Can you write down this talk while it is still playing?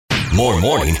More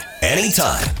morning,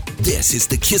 anytime. This is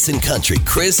the Kissin' Country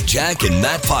Chris, Jack, and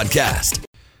Matt podcast.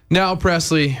 Now,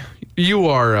 Presley, you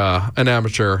are an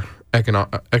amateur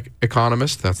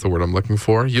economist. That's the word I'm looking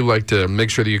for. You like to make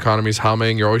sure the economy's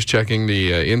humming. You're always checking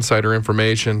the insider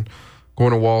information,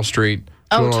 going to Wall Street.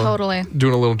 Totally.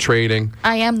 Doing a little trading.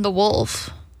 I am the wolf.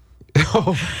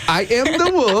 Oh, I am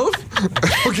the wolf.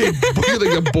 Okay, you're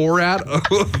like a Borat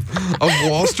of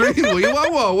Wall Street.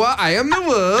 Whoa, I am the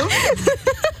wolf.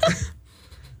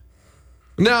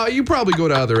 Now, you probably go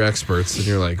to other experts and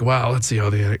you're like, wow, let's see how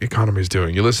the economy's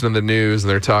doing. You listen to the news and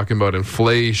they're talking about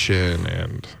inflation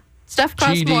and stuff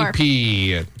costs GDP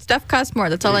more. and stuff costs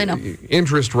more. That's all I know.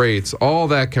 Interest rates, all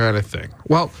that kind of thing.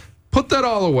 Well, put that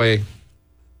all away.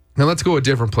 Now, let's go a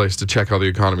different place to check how the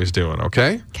economy's doing,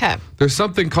 okay? Okay. There's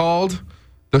something called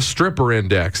the Stripper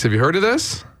Index. Have you heard of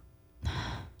this?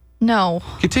 No.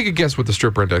 Can you take a guess what the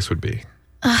Stripper Index would be?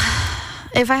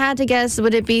 If I had to guess,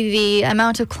 would it be the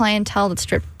amount of clientele that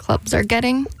strip clubs are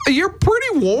getting? You're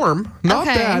pretty warm. Not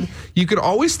Okay. bad. You can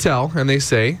always tell, and they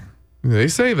say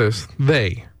this,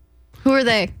 Who are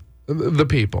they? the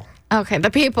people. Okay, the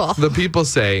people. The people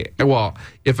say, well,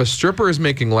 if a stripper is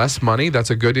making less money, that's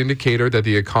a good indicator that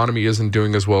the economy isn't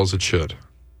doing as well as it should.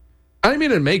 I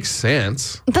mean, it makes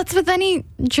sense. That's with any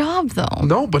job, though.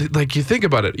 No, but like you think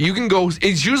about it, you can go,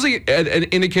 it's usually an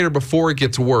indicator before it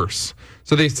gets worse.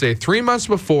 So they say 3 months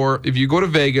before, if you go to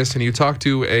Vegas and you talk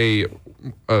to a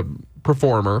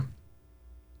performer,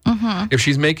 if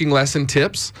she's making less in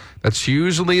tips, that's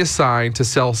usually a sign to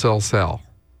sell.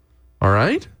 All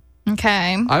right?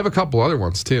 Okay. I have a couple other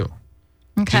ones too.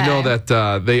 Okay. Do you know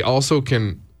that they also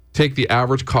can take the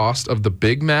average cost of the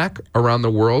Big Mac around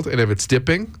the world, and if it's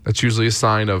dipping, that's usually a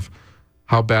sign of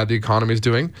how bad the economy is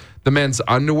doing. The men's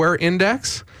underwear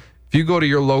index, if you go to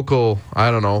your local,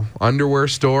 underwear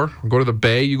store, go to the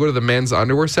Bay, you go to the men's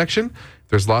underwear section,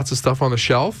 there's lots of stuff on the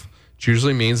shelf, it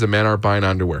usually means the men aren't buying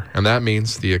underwear, and that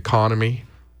means the economy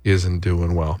isn't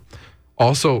doing well.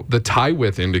 Also, the tie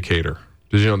width indicator.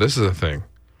 Did you know this is a thing?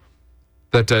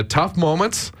 That tough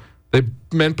moments,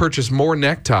 men purchase more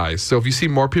neckties. So if you see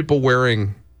more people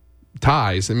wearing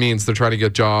ties, it means they're trying to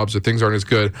get jobs or things aren't as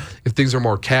good. If things are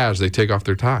more cash, they take off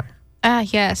their tie.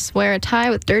 Yes. Wear a tie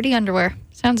with dirty underwear.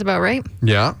 Sounds about right.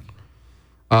 Yeah.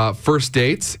 First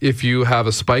dates. If you have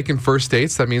a spike in first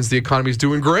dates, that means the economy's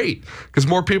doing great because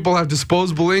more people have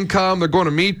disposable income. They're going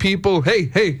to meet people.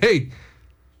 Hey.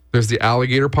 There's the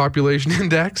alligator population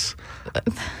index.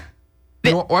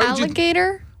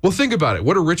 Alligator? Well, think about it.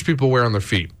 What do rich people wear on their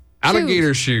feet?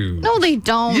 Alligator shoes. No, they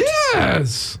don't.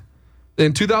 Yes.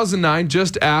 In 2009,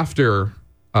 just after,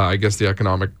 the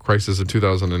economic crisis in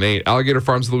 2008, alligator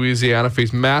farms in Louisiana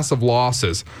faced massive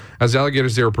losses as the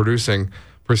alligators they were producing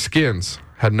for skins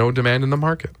had no demand in the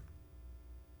market.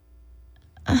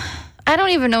 I don't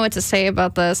even know what to say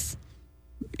about this.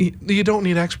 You don't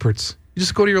need experts. You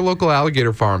just go to your local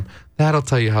alligator farm. That'll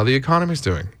tell you how the economy's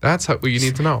doing. That's what you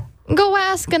need to know. Go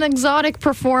ask an exotic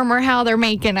performer how they're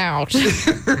making out.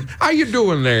 How you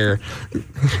doing there?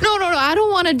 No. I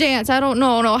don't want to dance. I don't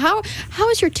know. No. How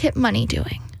is your tip money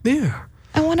doing? Yeah.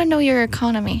 I want to know your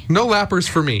economy. No lappers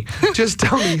for me. Just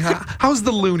tell me, how's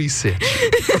the loony sitch?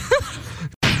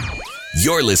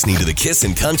 You're listening to the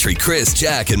Kissin' Country Chris,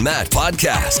 Jack, and Matt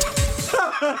podcast.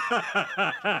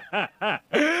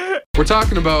 We're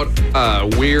talking about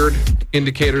weird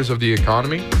indicators of the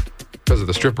economy because of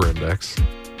the stripper index.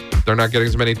 They're not getting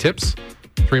as many tips.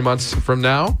 3 months from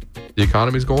now, the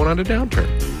economy's going on a downturn.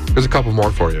 There's a couple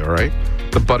more for you, all right?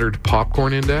 The buttered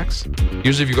popcorn index.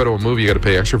 Usually if you go to a movie, you got to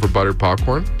pay extra for buttered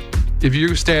popcorn. If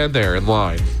you stand there in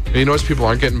line and you notice people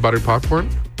aren't getting buttered popcorn,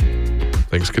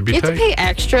 things could be You have tight. to pay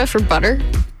extra for butter?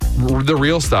 The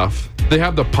real stuff. They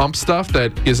have the pump stuff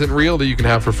that isn't real that you can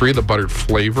have for free, the buttered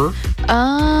flavor.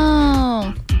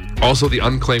 Oh. Also the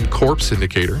unclaimed corpse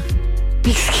indicator.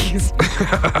 Excuse me.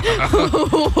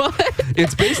 What?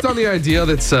 It's based on the idea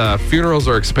that funerals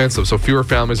are expensive, so fewer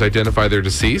families identify their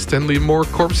deceased and leave more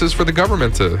corpses for the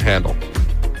government to handle.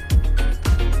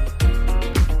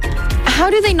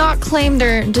 How do they not claim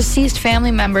their deceased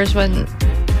family members when...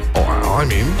 Oh, well, I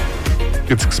mean,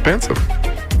 it's expensive.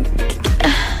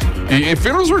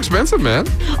 Funerals are expensive, man.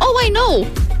 Oh, I know.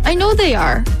 I know they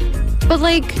are. But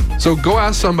like... So go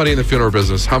ask somebody in the funeral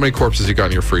business how many corpses you got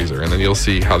in your freezer, and then you'll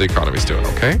see how the economy's doing,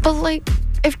 okay? But like,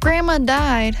 if grandma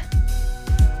died...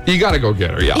 You got to go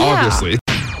get her, yeah, obviously.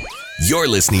 You're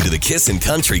listening to the Kissin'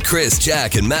 Country Chris,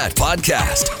 Jack, and Matt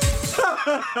podcast.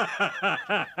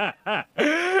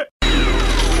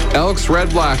 Elks Red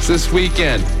Blacks this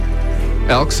weekend.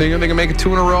 Elks, think they can make it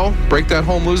 2 in a row? Break that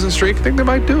home losing streak? I think they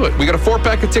might do it. We got a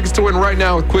 4-pack of tickets to win right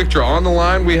now with Quick Draw. On the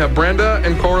line, we have Brenda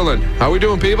and Corlin. How we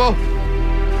doing, people?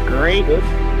 Great. Good.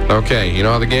 Okay, you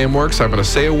know how the game works. I'm going to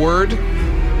say a word.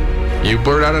 You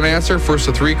blurt out an answer. First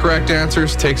of 3 correct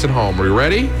answers takes it home. Are you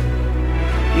ready?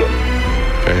 Yep.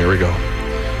 Okay, here we go.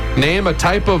 Name a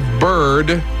type of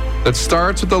bird that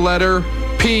starts with the letter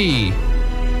P.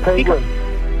 Penguin.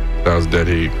 That was dead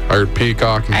heat. I heard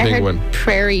peacock and penguin. I heard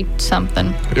prairie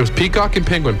something. It was peacock and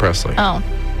penguin, Presley. Oh.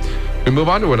 We move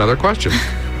on to another question.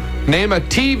 Name a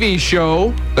TV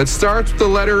show that starts with the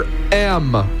letter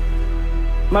M.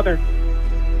 Mother.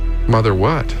 Mother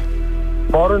what?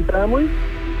 Modern Family.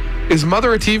 Is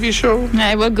Mother a TV show?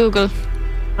 I will Google.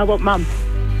 How about Mom?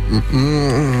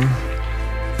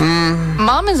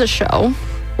 Mom is a show.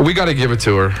 We got to give it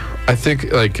to her. I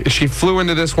think she flew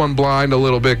into this one blind a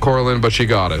little bit, Corlin, but she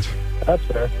got it. That's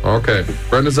fair. Okay.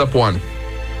 Brenda's up 1.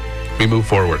 We move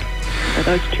forward.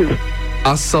 That's 2.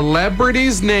 A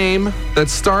celebrity's name that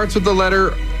starts with the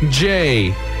letter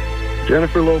J.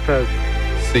 Jennifer Lopez.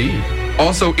 C.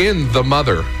 Also in The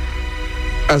Mother,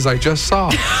 as I just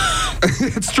saw.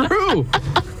 It's true.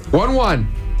 1-1.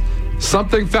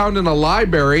 Something found in a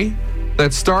library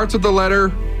that starts with the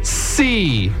letter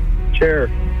C. Chair.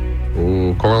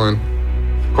 Ooh, Corlin.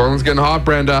 Corlin's getting hot,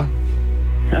 Brenda.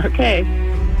 Okay.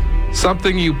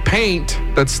 Something you paint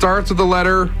that starts with the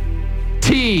letter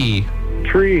T.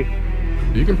 Tree.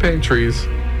 You can paint trees.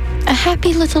 A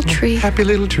happy little tree. Happy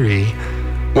little tree.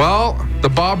 Well, the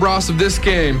Bob Ross of this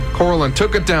game, Corlin,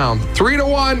 took it down.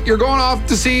 3-1. You're going off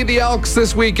to see the Elks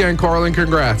this weekend, Corlin.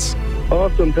 Congrats.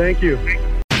 Awesome. Thank you.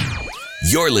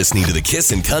 You're listening to the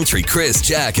Kissin' Country Chris,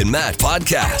 Jack, and Matt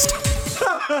podcast.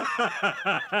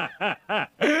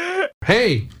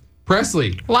 Hey,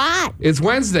 Presley. What? It's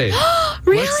Wednesday.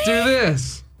 Really? Let's do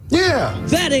this. Yeah.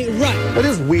 That ain't right. That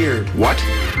is weird. What?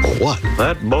 What?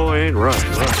 That boy ain't right.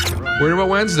 Weird About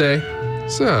Wednesday.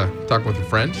 So, talking with a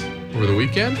friend over the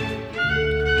weekend.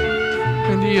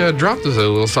 And he dropped us a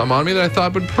little something on me that I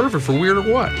thought would be perfect for Weird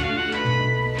or What.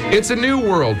 It's a new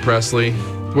world, Presley.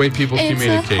 The way people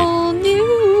communicate. It's a whole new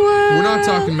world. We're not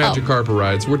talking magic carpet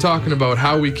rides. We're talking about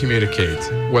how we communicate,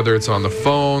 whether it's on the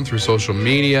phone, through social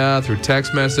media, through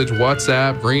text message,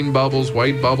 WhatsApp, green bubbles,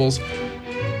 white bubbles,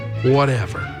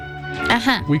 whatever.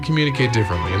 Uh-huh. We communicate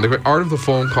differently, and the art of the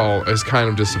phone call has kind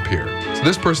of disappeared. So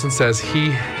this person says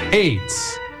he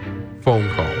hates phone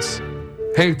calls.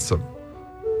 Hates them.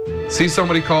 Sees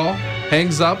somebody call,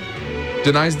 hangs up,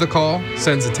 denies the call,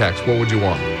 sends a text. What would you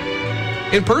want?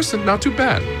 In person, not too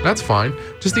bad. That's fine.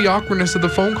 Just the awkwardness of the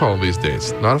phone call these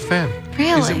days. Not a fan.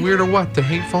 Really? Is it weird or what to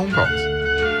hate phone calls?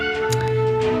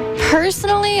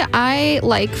 Personally, I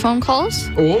like phone calls.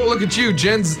 Oh, look at you,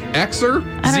 Gen Xer,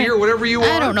 Zer, whatever you are.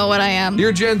 I don't know what I am.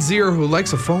 You're Gen Zer who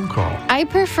likes a phone call. I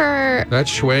prefer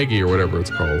That's Schwaggy or whatever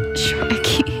it's called. Shrek.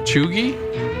 Chuggy?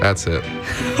 That's it.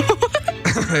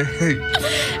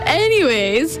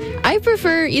 Anyways, I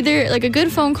prefer either like a good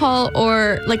phone call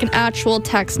or like an actual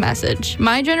text message.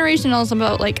 My generation is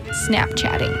about like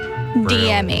Snapchatting,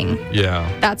 DMing, Yeah.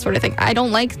 that sort of thing. I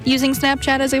don't like using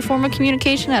Snapchat as a form of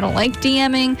communication. I don't like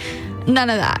DMing. None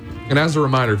of that. And as a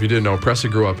reminder, if you didn't know, Presley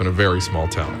grew up in a very small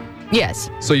town. Yes.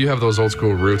 So you have those old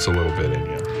school roots a little bit in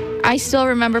you. I still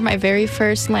remember my very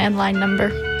first landline number.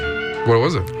 What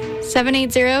was it?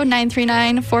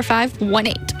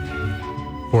 780-939-4518.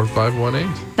 4518?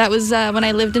 That was when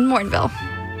I lived in Mornville.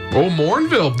 Oh,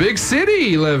 Mornville, big city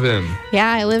you live in. Yeah,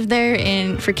 I lived there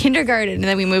for kindergarten, and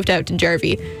then we moved out to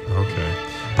Jarvie. Okay.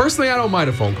 Personally, I don't mind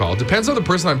a phone call. It depends on the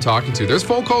person I'm talking to. There's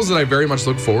phone calls that I very much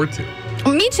look forward to.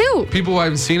 Me too. People I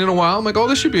haven't seen in a while, I'm like, oh,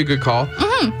 this should be a good call.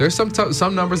 Mm-hmm. There's some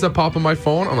numbers that pop on my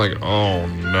phone. I'm like, oh,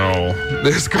 no.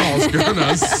 This call's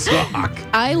gonna suck.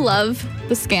 I love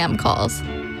the scam calls.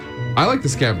 I like the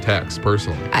scam text,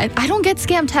 personally. I don't get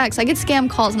scam texts. I get scam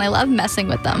calls, and I love messing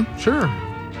with them. Sure.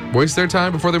 Waste their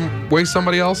time before they waste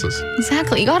somebody else's.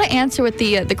 Exactly. You got to answer with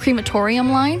the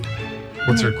crematorium line.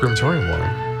 What's their crematorium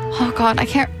line? Oh, God, I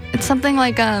can't. It's something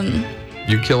like,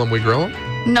 You kill them, we grill them?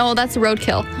 no, that's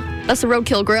roadkill. That's the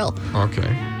roadkill grill.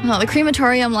 Okay. No, the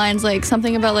crematorium line's like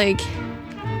something about like,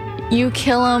 you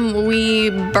kill them, we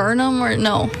burn them, or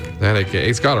no.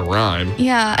 It's got a rhyme.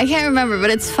 Yeah, I can't remember, but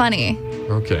it's funny.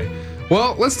 Okay.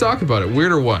 Well, let's talk about it.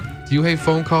 Weird or what? Do you hate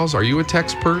phone calls? Are you a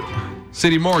text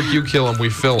City Morgue, you kill them, we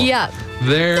fill them. Yeah.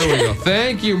 There we go.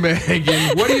 Thank you,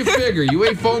 Megan. What do you figure? You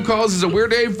hate phone calls? Is it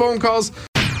weird to hate phone calls?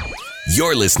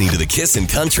 You're listening to the Kissin'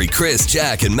 Country Chris,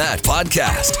 Jack, and Matt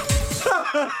podcast.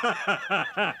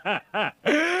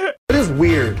 That is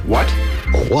weird. What?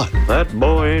 What? That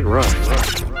boy ain't right.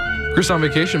 Chris on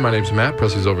vacation. My name's Matt.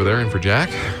 Presley's over there in for Jack.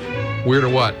 Weird or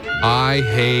what? I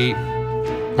hate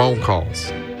phone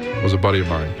calls. Was a buddy of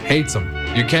mine. Hates them.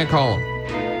 You can't call him.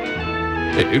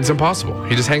 It's impossible.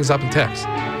 He just hangs up and texts.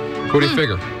 So what do you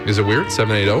figure? Is it weird?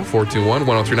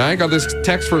 780-421-1039. Got this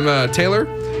text from Taylor.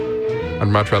 I'd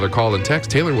much rather call than text.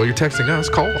 Taylor, while you're texting us,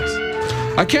 call us.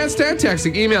 I can't stand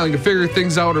texting, emailing to figure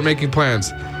things out or making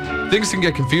plans. Things can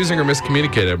get confusing or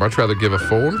miscommunicated. I'd much rather give a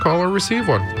phone call or receive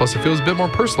one. Plus, it feels a bit more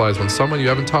personalized when someone you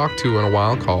haven't talked to in a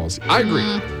while calls. I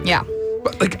agree. Yeah.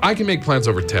 But, like, I can make plans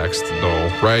over text, though,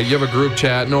 right? You have a group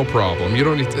chat, no problem. You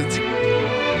don't need to...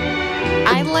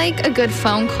 I like a good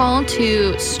phone call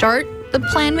to start the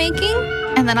plan making,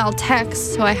 and then I'll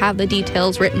text so I have the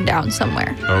details written down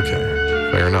somewhere.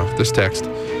 Okay, fair enough. This text.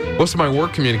 Most of my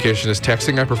work communication is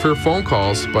texting. I prefer phone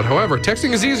calls, but however,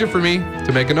 texting is easier for me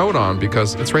to make a note on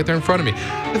because it's right there in front of me.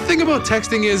 The thing about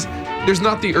texting is there's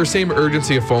not the same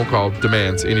urgency a phone call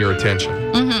demands in your attention.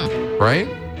 Mm-hmm. Right?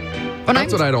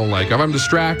 That's what I don't like. If I'm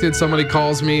distracted, somebody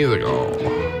calls me, like, oh.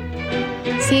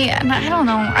 See, I don't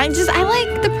know. I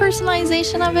like the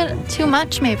personalization of it too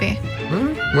much, maybe.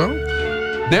 Well,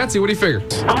 Nancy, what do you figure?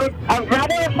 I'd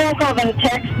rather a phone call than a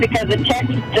text because a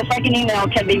text, just like an email,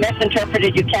 can be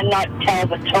misinterpreted. You cannot tell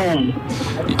the tone.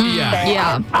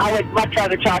 Yeah. So I would much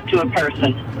rather talk to a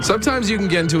person. Sometimes you can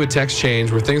get into a text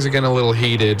change where things are getting a little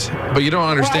heated, but you don't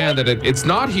understand that it's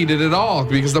not heated at all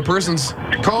because the person's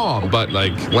calm. But,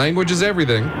 like, language is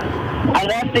everything.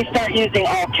 Unless they start using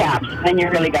all caps, then you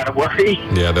really got to worry.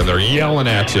 Yeah, then they're yelling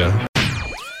at you.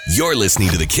 You're listening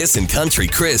to the Kissin' Country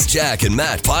Chris, Jack, and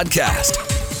Matt podcast.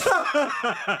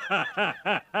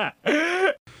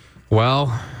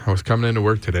 Well, I was coming into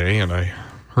work today and I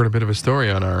heard a bit of a story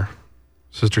on our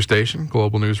sister station,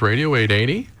 Global News Radio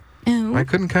 880. Oh. I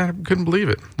couldn't believe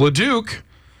it. Leduc,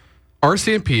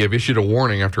 RCMP have issued a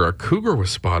warning after a cougar was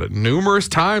spotted numerous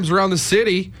times around the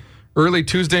city early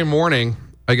Tuesday morning.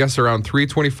 I guess around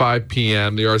 3:25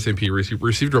 p.m., the RCMP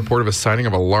received a report of a sighting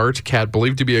of a large cat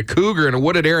believed to be a cougar in a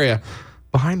wooded area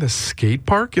behind a skate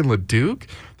park in Leduc.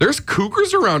 There's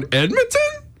cougars around Edmonton?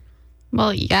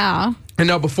 Well, yeah. And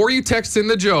now, before you text in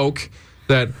the joke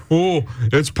that, oh,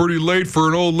 it's pretty late for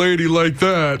an old lady like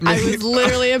that. I was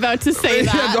literally about to say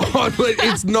that. No,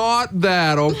 it's not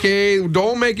that, okay?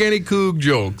 Don't make any coug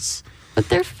jokes. But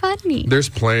they're funny. There's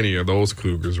plenty of those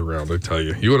cougars around, I tell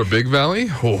you. You at a Big Valley?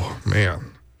 Oh, man.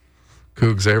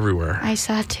 Cougs everywhere. I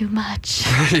saw too much.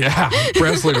 Yeah,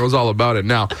 Presley knows all about it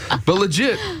now. But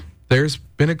legit, there's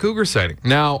been a cougar sighting.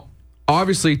 Now,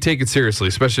 obviously, take it seriously,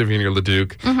 especially if you're near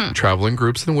Leduc. Travel in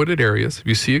groups in wooded areas. If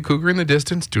you see a cougar in the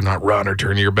distance, do not run or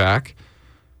turn your back.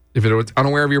 If you're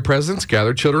unaware of your presence,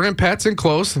 gather children and pets in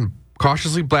close and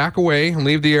cautiously back away and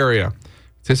leave the area.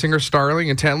 Hissing or snarling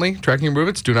intently, tracking your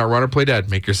movements, do not run or play dead.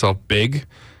 Make yourself big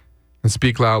and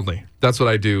speak loudly. That's what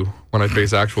I do when I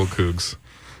face actual cougs.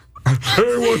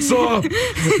 Hey, what's up?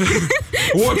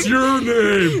 What's your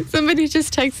name? Somebody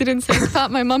just texted and said,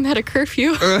 thought my mom had a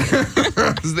curfew.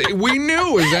 We knew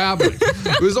it was happening.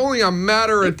 It was only a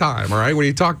matter of time, all right? When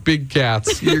you talk big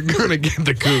cats, you're going to get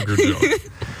the cougar joke.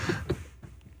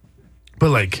 But,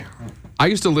 like, I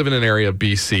used to live in an area of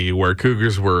BC where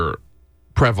cougars were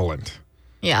prevalent.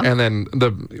 Yeah. And then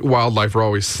the wildlife were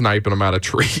always sniping them out of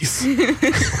trees.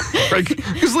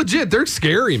 Because legit, they're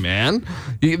scary, man.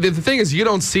 The thing is, you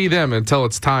don't see them until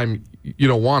it's time you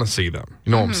don't want to see them.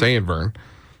 You know what I'm saying, Vern?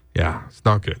 Yeah, it's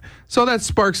not good. So that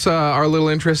sparks our little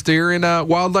interest here in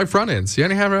wildlife run-ins. You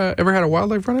ever had a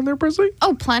wildlife run-in there, Presley?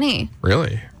 Oh, plenty.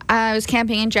 Really? I was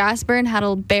camping in Jasper and had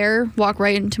a bear walk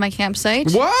right into my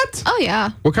campsite. What? Oh,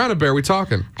 yeah. What kind of bear are we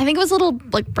talking? I think it was a little,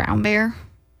 like, brown bear.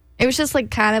 It was just, like,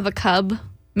 kind of a cub.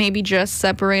 Maybe just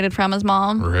separated from his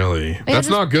mom. Really? That's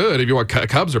not good. If you want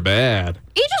cubs are bad.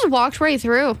 He just walked right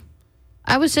through.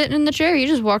 I was sitting in the chair. He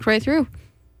just walked right through.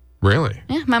 Really?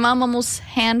 Yeah. My mom almost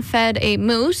hand-fed a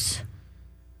moose.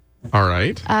 All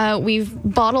right. We've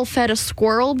bottle-fed a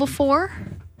squirrel before.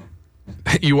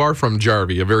 You are from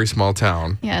Jarvie, a very small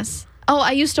town. Yes. Oh,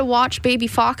 I used to watch baby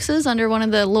foxes under one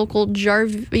of the local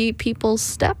Jarvie people's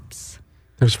steps.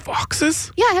 There's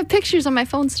foxes? Yeah, I have pictures on my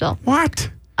phone still. What?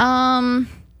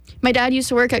 My dad used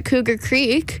to work at Cougar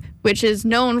Creek, which is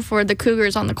known for the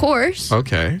cougars on the course.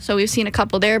 Okay. So we've seen a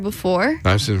couple there before.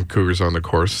 I've seen cougars on the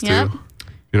course, too. Yep.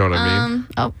 You know what I mean?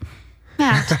 Oh,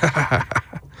 Matt.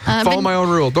 Follow my own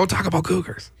rule. Don't talk about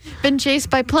cougars. Been chased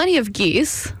by plenty of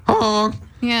geese. Honk.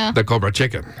 Yeah. The Cobra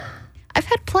chicken. I've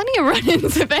had plenty of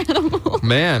run-ins with animals.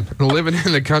 Man, living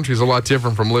in the country is a lot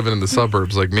different from living in the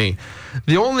suburbs like me.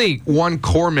 The only one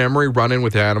core memory run-in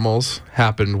with animals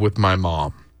happened with my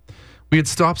mom. We had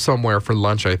stopped somewhere for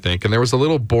lunch, I think, and there was a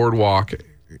little boardwalk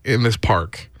in this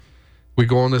park. We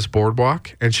go on this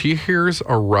boardwalk, and she hears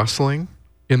a rustling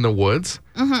in the woods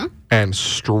and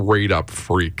straight up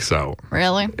freaks out.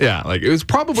 Really? Yeah, like it was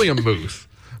probably a moose.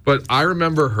 But I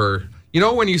remember her. You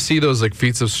know when you see those like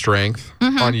feats of strength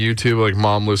on YouTube, like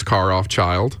mom lose car off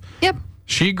child? Yep.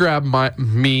 She grabbed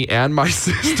me and my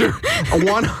sister,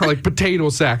 one like potato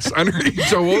sacks under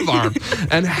each old arm,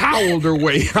 and howled her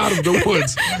way out of the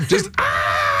woods. Just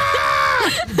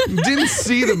didn't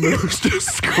see the moose, just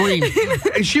screamed.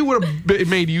 And she would have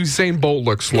made Usain Bolt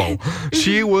look slow.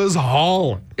 She was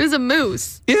hauling. It was a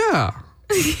moose. Yeah.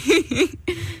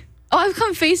 Oh, I've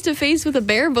come face to face with a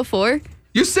bear before.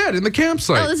 You said in the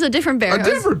campsite. Oh, this is a different bear. A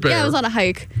different bear? Yeah, I was on a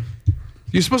hike.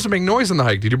 You're supposed to make noise on the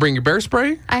hike. Did you bring your bear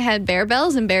spray? I had bear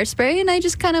bells and bear spray, and I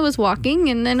just kind of was walking,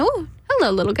 and then, oh,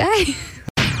 hello, little guy.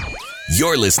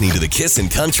 You're listening to the Kissin'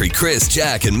 Country Chris,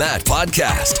 Jack, and Matt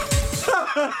podcast.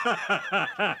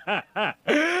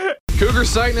 Cougar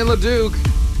sighting in Leduc,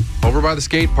 over by the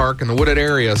skate park in the wooded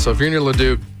area. So if you're near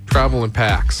Leduc, travel in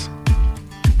packs.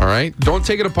 All right? Don't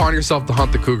take it upon yourself to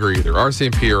hunt the cougar either.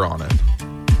 RCMP are on it.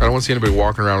 I don't want to see anybody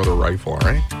walking around with a rifle, all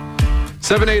right?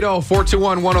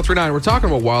 780-421-1039. We're talking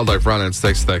about wildlife run-ins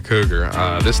thanks to that cougar.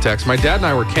 This text, my dad and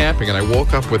I were camping and I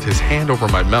woke up with his hand over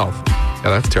my mouth. Yeah,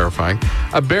 that's terrifying.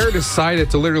 A bear decided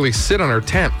to literally sit on our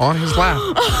tent on his lap.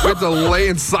 We had to lay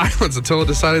in silence until it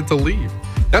decided to leave.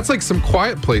 That's like some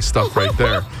Quiet Place stuff right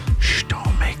there. Shh,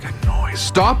 don't make a noise.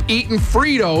 Stop eating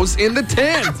Fritos in the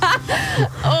tent.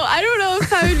 Oh, I don't know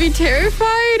if I would be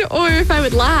terrified or if I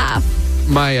would laugh.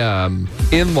 My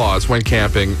in-laws went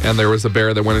camping, and there was a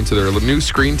bear that went into their new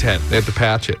screen tent. They had to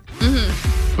patch it.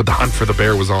 But the hunt for the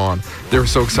bear was on. They were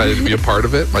so excited to be a part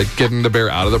of it, like getting the bear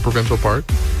out of the provincial park.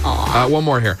 One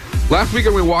more here. Last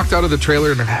weekend, we walked out of the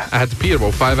trailer, and I had to pee at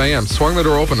about 5 a.m. Swung the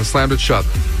door open and slammed it shut.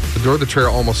 The door of the trailer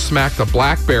almost smacked a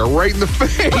black bear right in the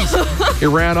face. It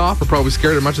ran off. It probably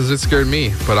scared it as much as it scared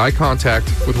me. But eye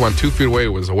contact with one 2 feet away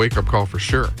was a wake-up call for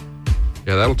sure.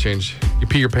 Yeah, that'll change. You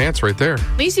pee your pants right there.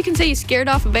 At least you can say you scared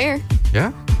off a bear.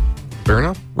 Yeah, fair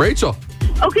enough. Rachel.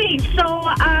 Okay, so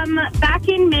back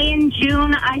in May and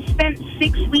June, I spent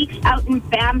 6 weeks out in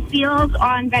Bamfield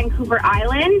on Vancouver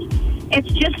Island.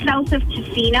 It's just south of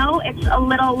Tofino. It's a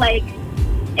little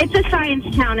it's a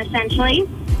science town, essentially.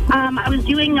 I was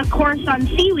doing a course on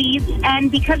seaweeds, and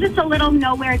because it's a little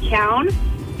nowhere town,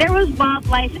 there was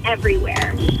wildlife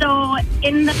everywhere. So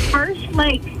in the first,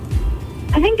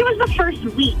 I think it was the first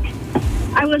week,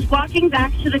 I was walking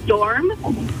back to the dorm,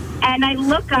 and I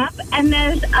look up, and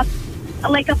there's a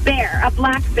bear, a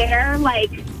black bear,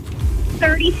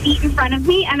 30 feet in front of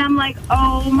me, and I'm like,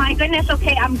 oh my goodness,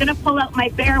 okay, I'm going to pull out my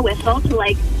bear whistle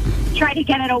to, try to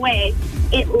get it away.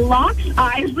 It locks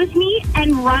eyes with me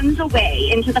and runs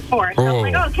away into the forest. Oh. I'm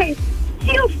like, oh, okay,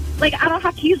 phew, I don't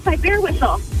have to use my bear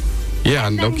whistle. Yeah,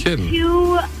 And no then kidding.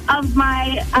 2 of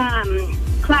my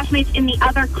classmates in the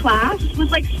other class was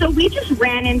so we just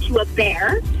ran into a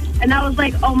bear, and I was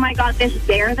like, oh my god, this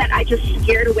bear that I just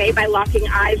scared away by locking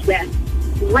eyes with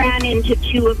ran into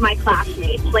 2 of my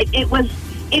classmates. It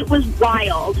was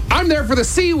wild. I'm there for the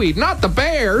seaweed, not the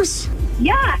bears.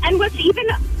 Yeah, and what's even,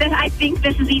 I think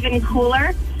this is even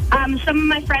cooler, some of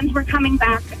my friends were coming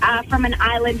back from an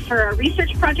island for a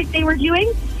research project they were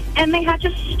doing, and they had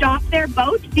to stop their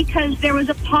boat because there was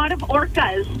a pod of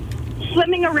orcas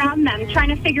swimming around them, trying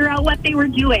to figure out what they were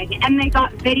doing. And they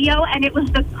got video, and it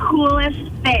was the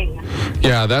coolest thing.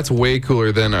 Yeah, that's way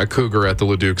cooler than a cougar at the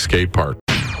Leduc skate park.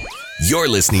 You're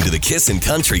listening to the Kissin'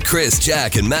 Country Chris,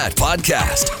 Jack, and Matt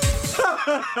podcast.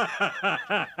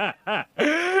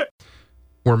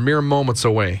 We're mere moments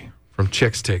away from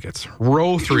Chicks tickets.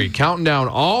 Row 3, counting down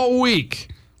all week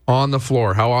on the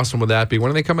floor. How awesome would that be? When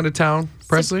are they coming to town,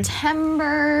 Presley?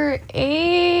 September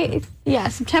 8th. Yeah,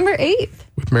 September 8th.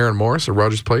 With Maren Morris at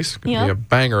Rogers Place. Going to be a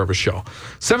banger of a show.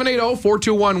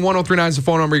 780-421-1039 is the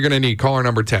phone number you're going to need. Caller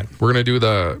number 10. We're going to do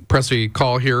the Presley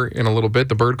call here in a little bit,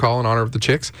 the bird call in honor of the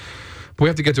Chicks. But we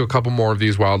have to get to a couple more of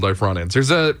these wildlife run-ins. There's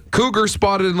a cougar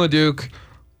spotted in Leduc.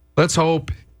 Let's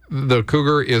hope the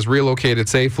cougar is relocated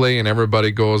safely and everybody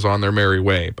goes on their merry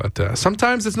way. But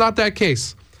sometimes it's not that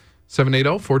case.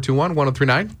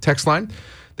 780-421-1039, text line.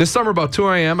 This summer, about 2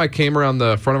 a.m., I came around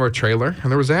the front of our trailer,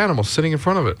 and there was an animal sitting in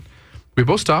front of it. We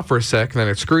both stopped for a sec, and then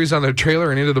it scurries on the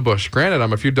trailer and into the bush. Granted,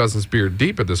 I'm a few dozen spears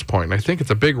deep at this point, and I think it's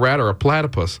a big rat or a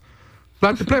platypus.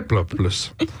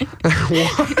 Platypus.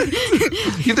 What?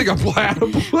 You think a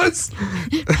platypus?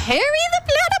 Harry the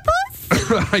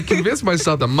platypus? I convinced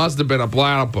myself that must have been a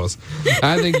platypus.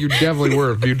 I think you definitely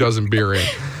were a few dozen beer in.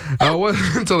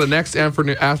 Wasn't until the next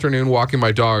afternoon walking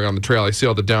my dog on the trail, I see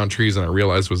all the downed trees and I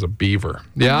realized it was a beaver.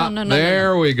 Yeah,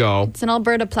 there we go. It's an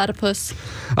Alberta platypus.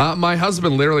 My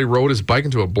husband literally rode his bike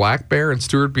into a black bear in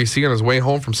Stewart, BC on his way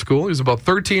home from school. He was about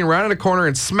 13, rounded a corner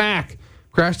and smack,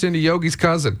 crashed into Yogi's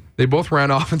cousin. They both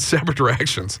ran off in separate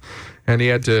directions. And he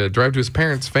had to drive to his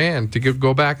parents' van to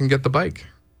go back and get the bike.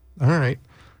 All right.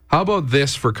 How about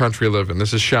this for country living?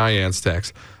 This is Cheyenne's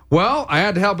text. Well, I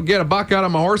had to help get a buck out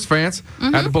of my horse fence.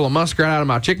 Had to pull a muskrat out of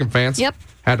my chicken fence. Yep.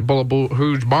 Had to pull a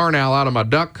huge barn owl out of my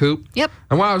duck coop. Yep.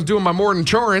 And while I was doing my morning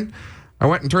choring, I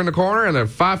went and turned the corner and then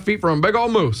 5 feet from a big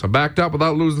old moose. I backed up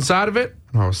without losing sight of it.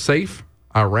 And I was safe.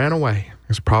 I ran away.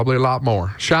 There's probably a lot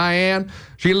more. Cheyenne,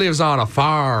 she lives on a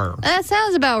farm. That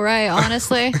sounds about right,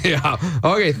 honestly. Yeah.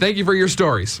 Okay, thank you for your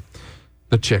stories.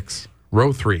 The chicks,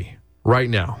 row 3, right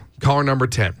now. Caller number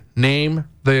 10. Name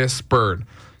this bird.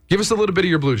 Give us a little bit of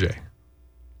your blue jay.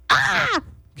 Ah!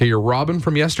 Okay, your robin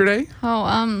from yesterday.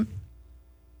 Oh,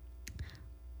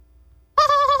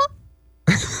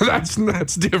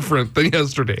 That's different than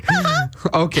yesterday.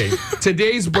 Okay,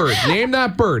 today's bird. Name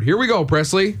that bird. Here we go,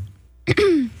 Presley.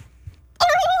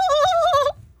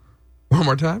 One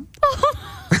more time.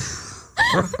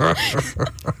 Here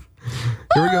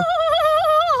we go.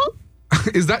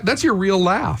 That's your real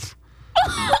laugh?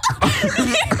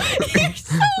 you're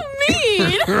so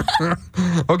mean.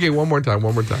 Okay, one more time.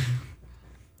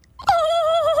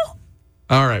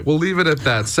 All right, we'll leave it at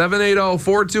that.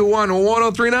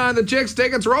 780-421-1039. The Chicks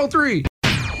tickets, row 3.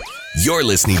 You're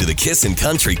listening to the Kissin'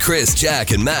 Country Chris,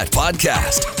 Jack, and Matt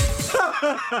podcast.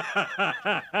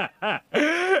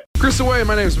 Chris away,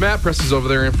 my name's Matt. Presley's over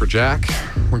there in for Jack.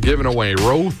 We're giving away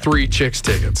row 3 Chicks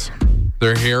tickets.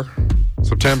 They're here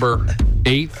September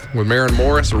 8th with Maren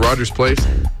Morris at Rogers Place.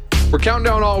 We're counting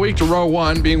down all week to row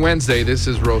 1 being Wednesday. This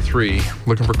is row 3.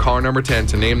 Looking for caller number 10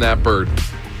 to name that bird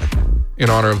in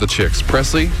honor of the Chicks.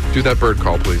 Presley, do that bird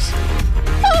call, please.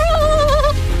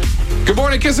 Good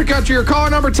morning, Kissin' Country. Your caller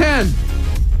number 10.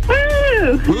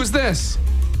 Woo! Who's this?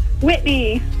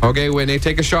 Whitney. Okay, Whitney,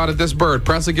 take a shot at this bird.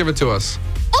 Presley, give it to us.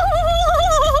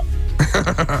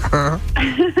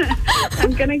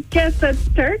 I'm going to guess that's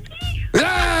turkey.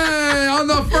 Yay! On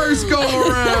the first go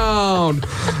around.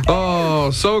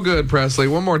 Oh, so good, Presley.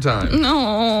 One more time.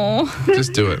 No.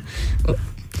 Just do it.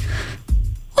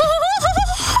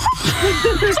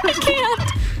 I can't.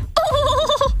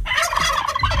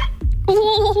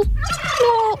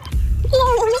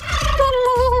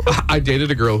 I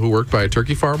dated a girl who worked by a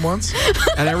turkey farm once,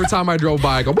 and every time I drove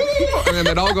by, I go, and then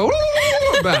they'd all go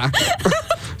back.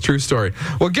 True story.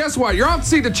 Well, guess what? You're off to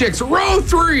see the Chicks. Row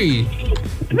 3.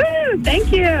 Woo!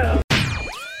 Thank you.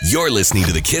 You're listening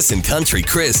to the Kissin' Country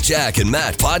Chris, Jack, and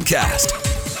Matt podcast.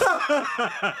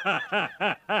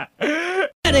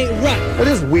 That ain't right. That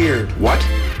is weird. What?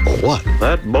 What?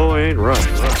 That boy ain't right.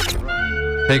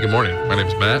 Hey, good morning. My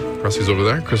name's Matt. Presley's over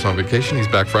there. Chris on vacation. He's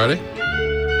back Friday.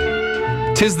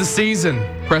 'Tis the season,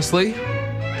 Presley.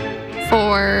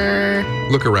 For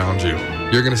Look around you.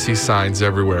 You're going to see signs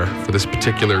everywhere for this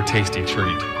particular tasty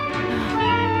treat.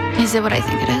 is it what I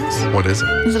think it is? What is it?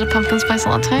 Is it a pumpkin spice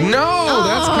latte? No,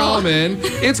 that's common.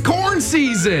 It's corn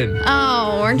season.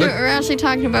 Oh, we're actually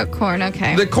talking about corn.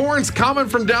 Okay. The corn's coming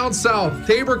from down south.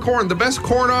 Tabor corn, the best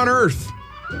corn on earth.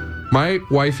 My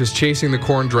wife is chasing the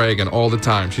corn dragon all the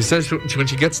time. She says when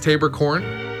she gets Tabor corn,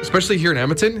 especially here in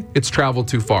Edmonton, it's traveled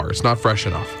too far. It's not fresh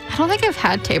enough. I don't think I've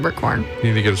had Tabor corn. You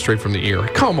need to get it straight from the ear.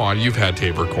 Come on, you've had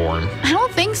Tabor corn. I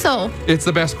don't think so. It's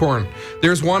the best corn.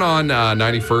 There's one on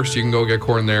 91st. You can go get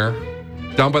corn there.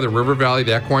 Down by the River Valley,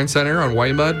 the Equine Center on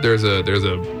Whitemud, there's a.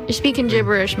 You're speaking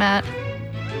gibberish, Matt.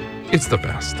 It's the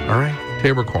best, all right?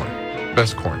 Tabor corn.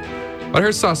 Best corn. But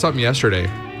I saw something yesterday.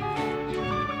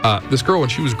 This girl, when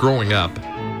she was growing up,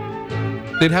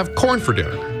 they'd have corn for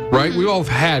dinner, right? We all have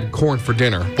had corn for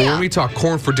dinner. But when we talk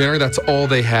corn for dinner, that's all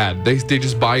they had. They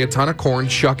just buy a ton of corn,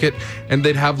 shuck it, and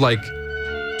they'd have like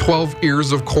 12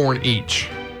 ears of corn each.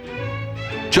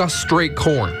 Just straight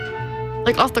corn.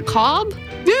 Like off the cob?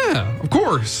 Yeah, of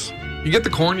course. You get the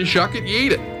corn, you shuck it, you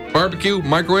eat it. Barbecue,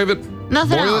 microwave it.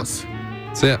 Nothing boil else. It.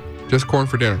 That's it. Just corn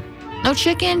for dinner. No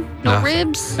chicken? No Nah.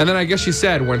 ribs? And then I guess she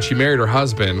said when she married her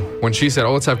husband, when she said,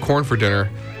 oh, let's have corn for dinner,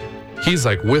 he's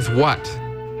like, with what?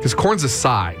 Because corn's a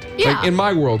side. Yeah. Like in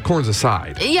my world, corn's a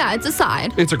side. Yeah, it's a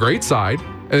side. It's a great side,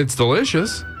 and it's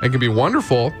delicious, and can be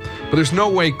wonderful, but there's no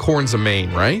way corn's a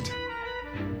main, right?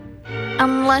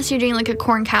 Unless you're doing like a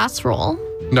corn casserole,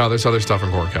 No, there's other stuff in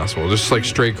corn casserole. There's just like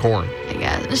straight corn. I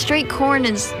guess. The straight corn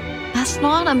that's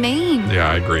not a main. Yeah,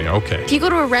 I agree. Okay. If you go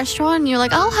to a restaurant and you're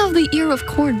like, I'll have the ear of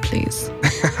corn, please.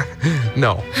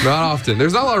 No, not often.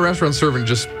 There's not a lot of restaurants serving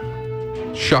just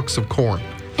shucks of corn.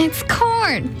 It's corn.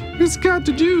 corn. It's got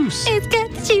the juice. It's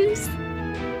got the juice.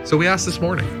 So we asked this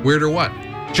morning, weird or what?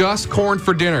 Just corn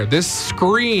for dinner. This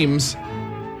screams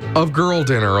of girl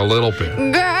dinner a little bit.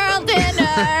 Girl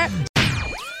dinner.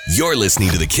 You're listening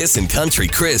to the Kissin' Country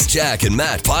Chris, Jack, and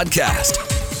Matt podcast.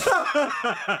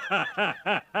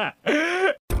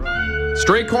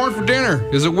 Straight corn for dinner.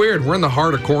 Is it weird? We're in the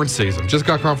heart of corn season. Just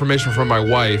got confirmation from my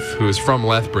wife, who is from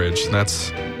Lethbridge, and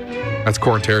that's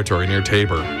corn territory near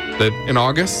Tabor, that in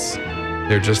August,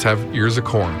 they just have ears of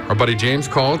corn. Our buddy James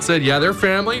called, said, yeah, their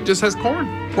family just has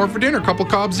corn for dinner, a couple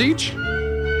cobs each.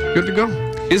 Good to go.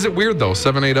 Is it weird, though?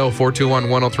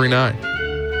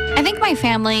 780-421-1039. I think my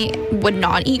family would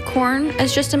not eat corn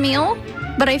as just a meal,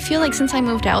 but I feel like since I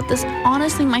moved out, this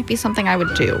honestly might be something I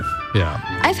would do. Yeah.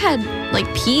 I've had,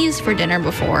 peas for dinner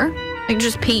before.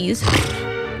 Just peas.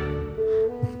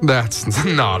 That's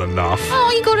not enough. Oh,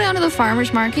 you go down to the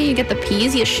farmer's market, you get the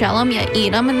peas, you shell them, you eat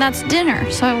them, and that's dinner.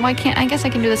 So I guess I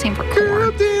can do the same for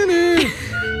corn.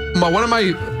 One of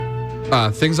my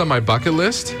things on my bucket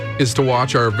list is to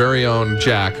watch our very own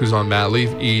Jack, who's on mat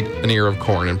leave, eat an ear of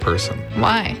corn in person.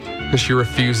 Why? Because she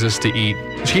refuses to eat.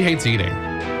 She hates eating.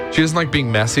 She doesn't like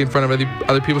being messy in front of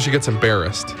other people. She gets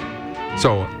embarrassed.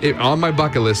 So on my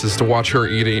bucket list is to watch her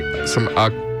eat some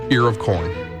ear of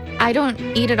corn. I don't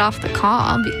eat it off the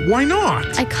cob. Why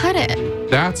not? I cut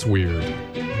it. That's weird.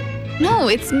 No,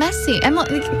 it's messy.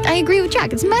 I agree with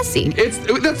Jack. It's messy.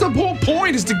 That's the whole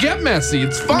point, is to get messy.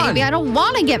 It's fun. Maybe I don't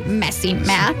want to get messy,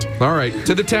 Matt. All right.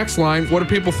 To the text line, what do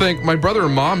people think? My brother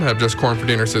and mom have just corn for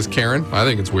dinner, says Karen. I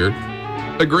think it's weird.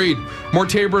 Agreed. More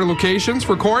Tabor locations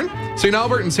for corn? St.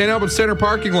 Albert and St. Albert Center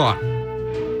parking lot,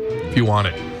 if you want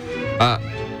it.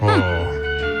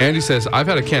 Andy says, I've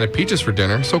had a can of peaches for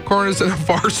dinner, so corn isn't a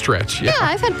far stretch. Yeah,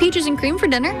 I've had peaches and cream for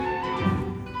dinner.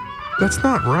 That's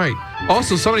not right.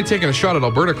 Also, somebody taking a shot at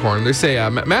Alberta corn. They say,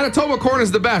 Manitoba corn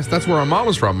is the best. That's where our mom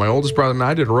was from. My oldest brother and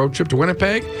I did a road trip to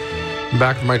Winnipeg. I'm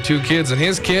back with my 2 kids and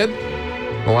his kid.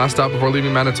 The last stop before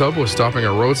leaving Manitoba was stopping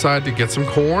at roadside to get some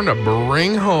corn to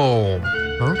bring home.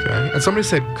 Okay. And somebody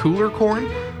said cooler corn?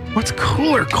 What's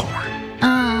cooler corn?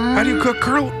 How do you cook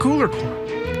cooler corn?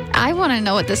 I want to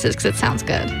know what this is because it sounds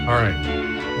good. All right.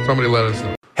 Somebody let us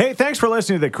know. Hey, thanks for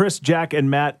listening to the Chris, Jack,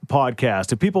 and Matt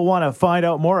podcast. If people want to find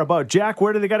out more about Jack,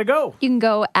 where do they got to go? You can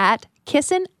go at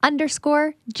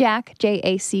kissin_Jack,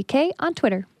 Jack, on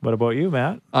Twitter. What about you,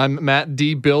 Matt? I'm Matt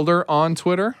D. Builder on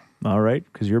Twitter. All right,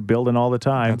 because you're building all the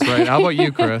time. That's right. How about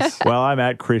you, Chris? Well, I'm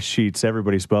at Chris Sheets.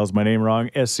 Everybody spells my name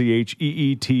wrong, Scheetz.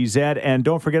 And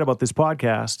don't forget about this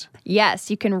podcast.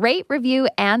 Yes, you can rate, review,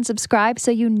 and subscribe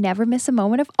so you never miss a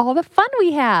moment of all the fun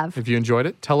we have. If you enjoyed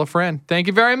it, tell a friend. Thank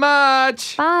you very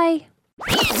much. Bye.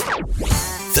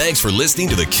 Thanks for listening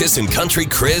to the Kissin' Country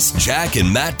Chris, Jack,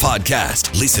 and Matt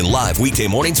podcast. Listen live weekday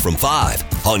mornings from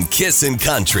 5 on Kissin'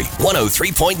 Country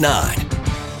 103.9.